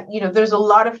find that, there's a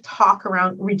lot of talk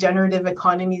around regenerative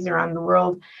economies around the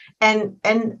world. And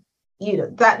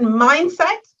that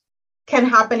mindset can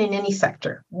happen in any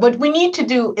sector. What we need to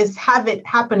do is have it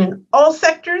happen in all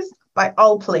sectors by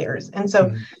all players. And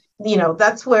so,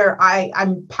 that's where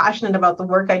I'm passionate about the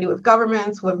work I do with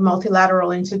governments, with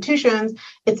multilateral institutions.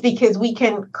 It's because we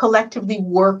can collectively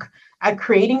work at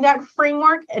creating that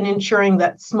framework and ensuring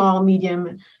that small,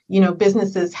 medium,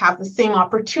 businesses have the same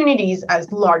opportunities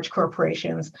as large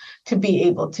corporations to be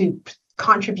able to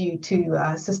contribute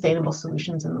to sustainable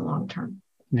solutions in the long term.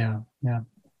 Yeah.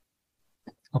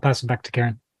 I'll pass it back to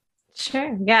Karen.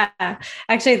 Sure. Yeah.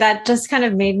 Actually, that just kind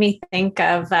of made me think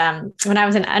of when I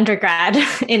was an undergrad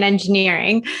in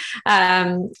engineering.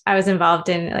 I was involved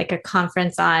in like a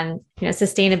conference on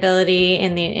sustainability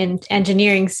in the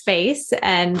engineering space,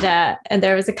 and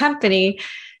there was a company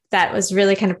that was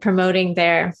really kind of promoting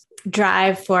their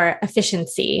drive for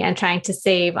efficiency and trying to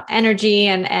save energy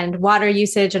and water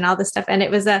usage and all this stuff. And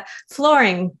it was a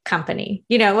flooring company.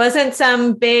 It wasn't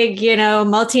some big,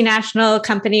 multinational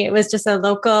company. It was just a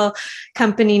local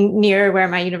company near where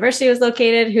my university was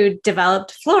located who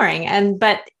developed flooring.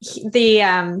 But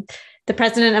the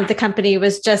president of the company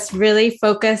was just really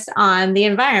focused on the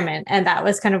environment. And that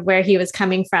was kind of where he was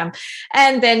coming from.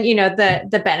 And then,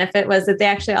 the benefit was that they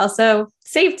actually also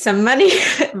saved some money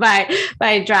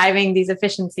by driving these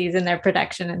efficiencies in their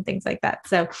production and things like that.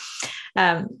 So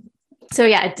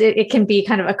yeah, it can be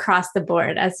kind of across the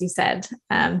board, as you said.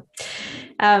 I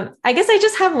guess I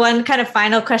just have one kind of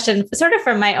final question, sort of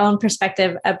from my own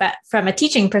perspective, from a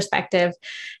teaching perspective,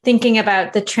 thinking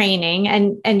about the training.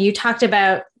 And you talked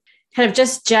about kind of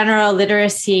just general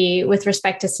literacy with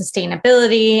respect to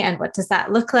sustainability and what does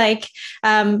that look like.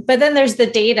 But then there's the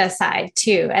data side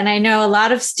too. And I know a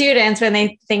lot of students, when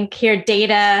they hear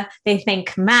data, they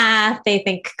think math, they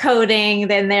think coding,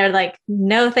 then they're like,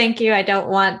 no, thank you. I don't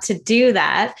want to do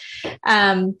that.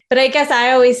 But I guess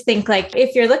I always think like,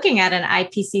 if you're looking at an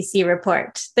IPCC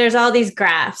report, there's all these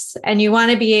graphs and you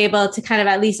want to be able to kind of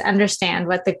at least understand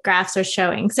what the graphs are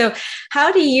showing. So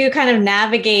how do you kind of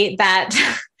navigate that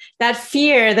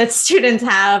fear that students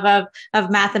have of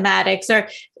mathematics, or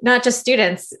not just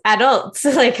students, adults,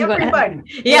 like everybody.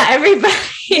 Everybody.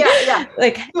 Yeah.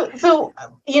 So,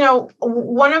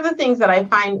 one of the things that I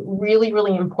find really,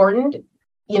 really important,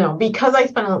 because I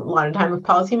spend a lot of time with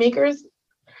policymakers,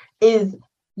 is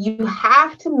you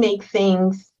have to make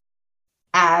things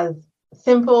as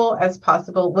simple as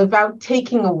possible without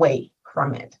taking away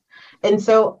from it. And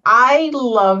so I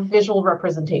love visual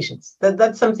representations.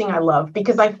 That's something I love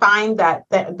because I find that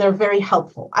they're very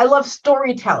helpful. I love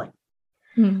storytelling.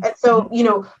 And so,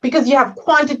 because you have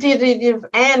quantitative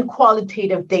and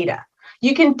qualitative data,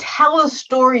 you can tell a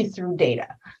story through data.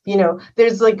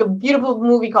 There's like a beautiful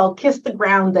movie called Kiss the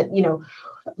Ground that,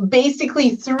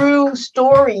 basically through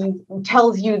story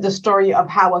tells you the story of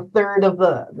how a third of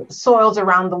the soils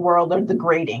around the world are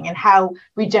degrading and how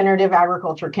regenerative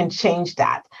agriculture can change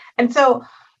that. And so,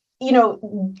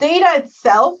 data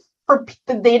itself for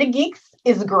the data geeks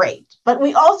is great, but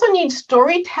we also need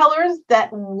storytellers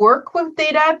that work with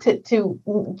data to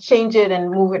change it and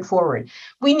move it forward.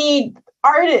 We need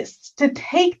artists to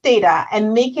take data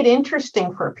and make it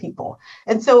interesting for people.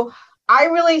 And so I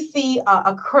really see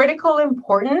a critical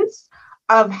importance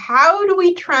of how do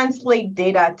we translate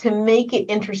data to make it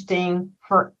interesting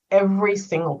for every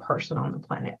single person on the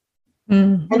planet.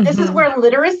 Mm-hmm. And this is where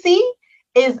literacy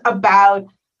is about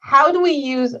how do we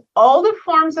use all the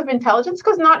forms of intelligence,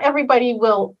 because not everybody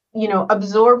will,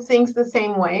 absorb things the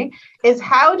same way, is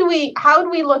how do we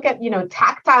look at,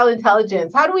 tactile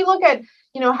intelligence? How do we look at,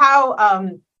 how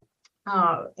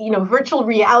virtual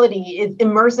reality is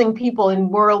immersing people in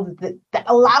worlds that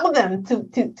allow them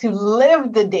to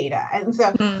live the data. And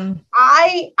so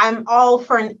I'm all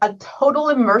for a total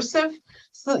immersive,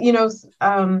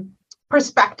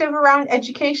 perspective around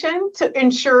education to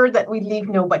ensure that we leave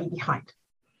nobody behind.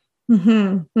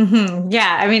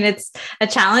 Yeah, I mean, it's a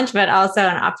challenge, but also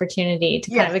an opportunity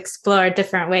to kind of explore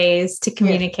different ways to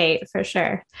communicate for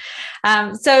sure.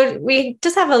 So we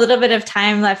just have a little bit of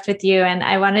time left with you, and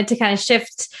I wanted to kind of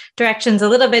shift directions a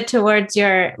little bit towards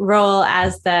your role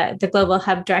as the Global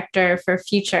Hub Director for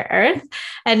Future Earth.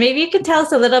 And maybe you could tell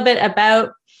us a little bit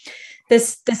about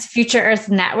this Future Earth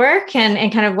network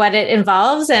and kind of what it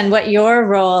involves and what your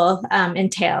role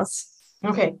entails.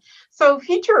 Okay. So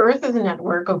Future Earth is a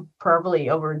network of probably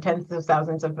over tens of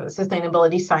thousands of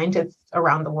sustainability scientists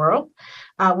around the world.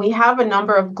 We have a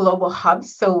number of global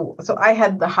hubs. So I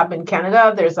had the hub in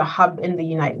Canada. There's a hub in the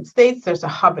United States. There's a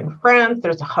hub in France.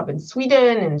 There's a hub in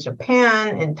Sweden, in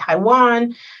Japan, in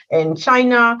Taiwan, in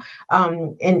China,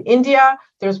 in India.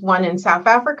 There's one in South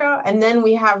Africa. And then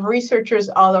we have researchers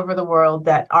all over the world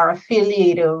that are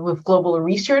affiliated with global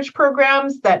research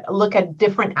programs that look at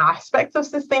different aspects of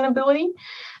sustainability.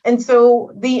 And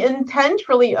so the intent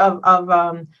really of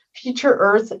Future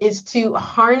Earth is to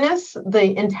harness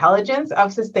the intelligence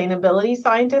of sustainability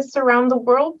scientists around the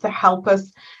world to help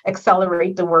us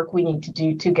accelerate the work we need to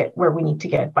do to get where we need to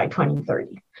get by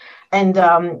 2030. And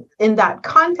in that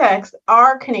context,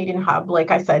 our Canadian hub, like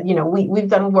I said, we've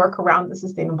done work around the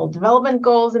Sustainable Development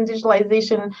Goals and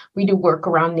digitalization. We do work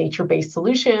around nature-based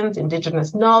solutions,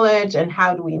 Indigenous knowledge, and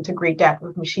how do we integrate that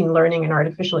with machine learning and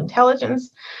artificial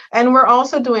intelligence. And we're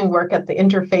also doing work at the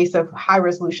interface of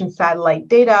high-resolution satellite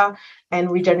data and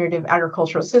regenerative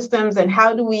agricultural systems. And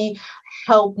how do we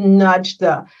help nudge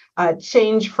the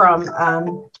change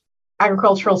from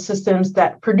agricultural systems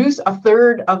that produce a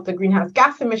third of the greenhouse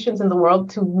gas emissions in the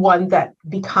world to one that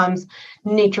becomes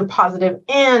nature positive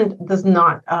and does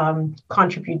not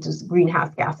contribute to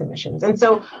greenhouse gas emissions. And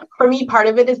so for me, part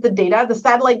of it is the data. The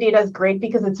satellite data is great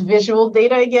because it's visual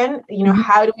data again.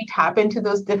 How do we tap into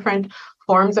those different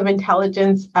forms of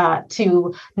intelligence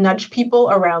to nudge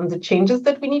people around the changes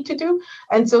that we need to do?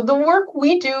 And so the work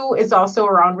we do is also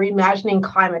around reimagining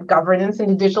climate governance in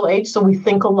the digital age. So we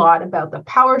think a lot about the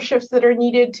power shifts that are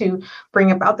needed to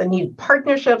bring about the needed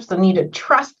partnerships, the needed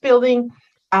trust building,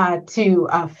 to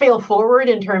fail forward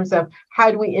in terms of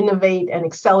how do we innovate and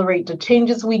accelerate the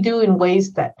changes we do in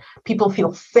ways that people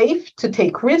feel safe to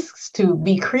take risks, to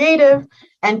be creative,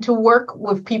 and to work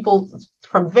with people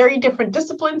from very different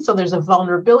disciplines. So there's a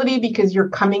vulnerability because you're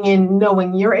coming in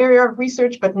knowing your area of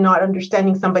research, but not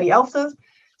understanding somebody else's.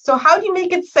 So how do you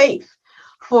make it safe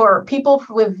for people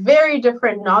with very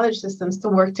different knowledge systems to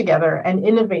work together and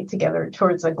innovate together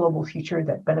towards a global future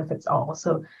that benefits all?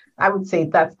 So I would say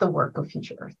that's the work of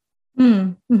Future Earth.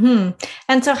 Mm-hmm.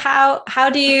 And so how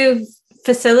do you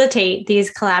facilitate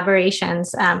these collaborations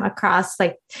across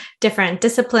like different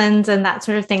disciplines and that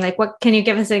sort of thing? Like, what can you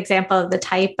give us an example of the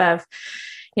type of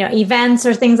events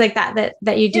or things like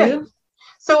that you do? Yeah.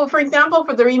 So, for example,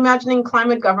 for the Reimagining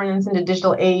Climate Governance in the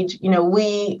Digital Age,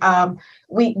 we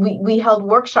held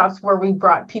workshops where we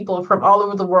brought people from all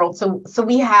over the world. So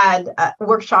we had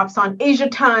workshops on Asia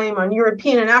time, on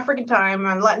European and African time,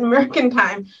 on Latin American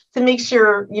time to make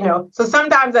sure, so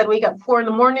sometimes I'd wake up 4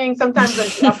 a.m, sometimes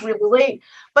I'd be up really late.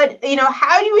 But,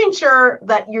 how do you ensure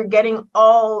that you're getting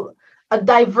all a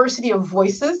diversity of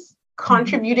voices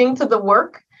contributing to the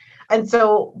work? And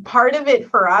so part of it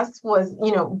for us was,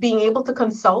 being able to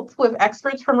consult with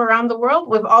experts from around the world.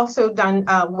 We've also done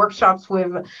workshops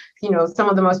with, some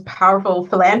of the most powerful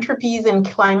philanthropies in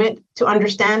climate to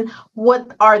understand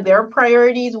what are their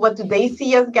priorities, what do they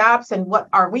see as gaps, and what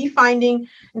are we finding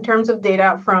in terms of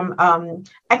data from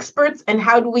experts, and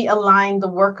how do we align the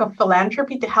work of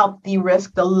philanthropy to help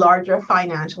de-risk the larger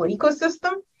financial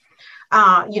ecosystem.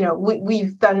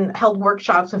 We've held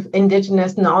workshops with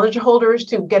Indigenous knowledge holders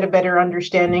to get a better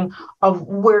understanding of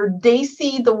where they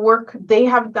see the work they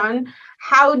have done.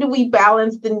 How do we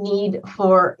balance the need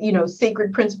for,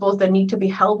 sacred principles that need to be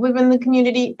held within the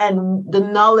community and the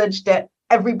knowledge that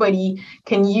everybody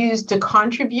can use to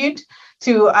contribute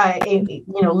to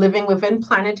living within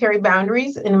planetary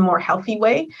boundaries in a more healthy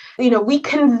way? We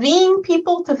convene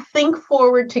people to think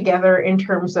forward together in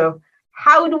terms of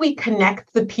how do we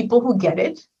connect the people who get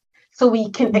it so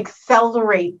we can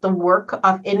accelerate the work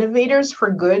of innovators for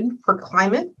good, for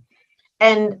climate?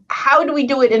 And how do we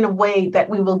do it in a way that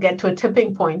we will get to a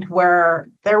tipping point where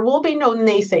there will be no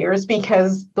naysayers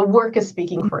because the work is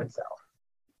speaking for itself?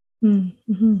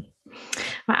 Mm-hmm.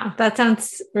 Wow, that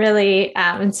sounds really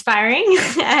inspiring.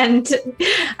 And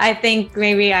I think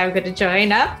maybe I'm going to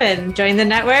join up and join the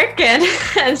network and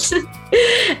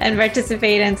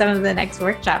participate in some of the next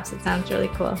workshops. It sounds really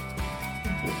cool.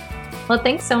 Well,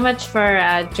 thanks so much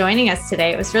for joining us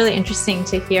today. It was really interesting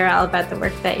to hear all about the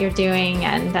work that you're doing,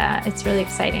 and it's really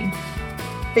exciting.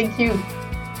 Thank you.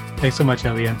 Thanks so much,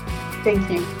 Eliane. Thank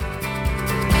you.